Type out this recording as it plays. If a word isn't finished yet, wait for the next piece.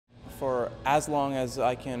For as long as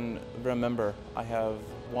I can remember, I have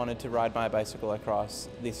wanted to ride my bicycle across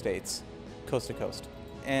the States, coast to coast.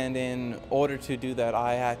 And in order to do that,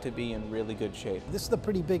 I had to be in really good shape. This is a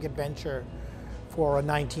pretty big adventure for a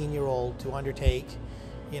 19-year-old to undertake.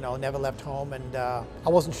 You know, never left home, and I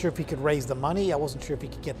wasn't sure if he could raise the money. I wasn't sure if he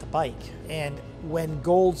could get the bike. And when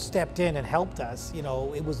Gold stepped in and helped us, you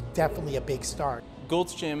know, it was definitely a big start.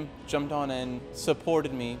 Gold's Gym jumped on and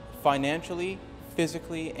supported me financially,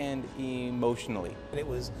 physically, and emotionally. It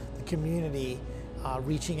was the community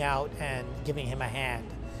reaching out and giving him a hand.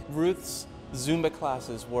 Ruth's Zumba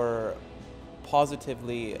classes were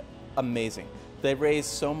positively amazing. They raised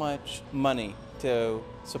so much money to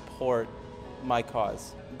support my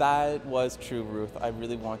cause. That was true, Ruth. I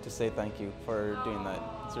really want to say thank you for doing that.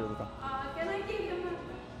 It's really fun.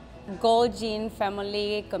 Gold Gym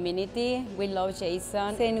family community, we love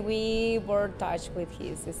Jason and we were touched with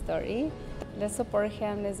his story. Let's support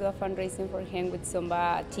him, let's do a fundraising for him with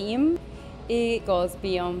Zumba team. It goes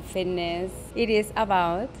beyond fitness. It is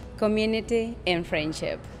about community and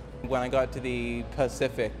friendship. When I got to the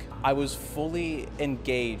Pacific, I was fully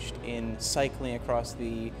engaged in cycling across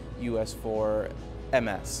the US for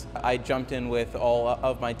MS. I jumped in with all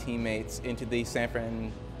of my teammates into the San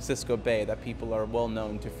Francisco Bay that people are well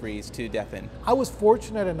known to freeze to death in. I was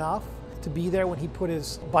fortunate enough to be there when he put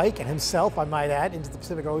his bike, and himself I might add, into the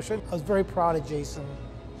Pacific Ocean. I was very proud of Jason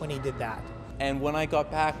when he did that. And when I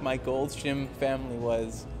got back, my Gold's Gym family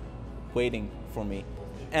was waiting for me.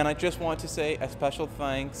 And I just want to say a special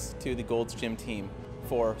thanks to the Gold's Gym team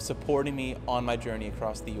for supporting me on my journey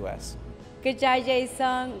across the US. Good job,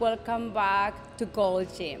 Jason. Welcome back to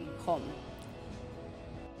Gold Gym home.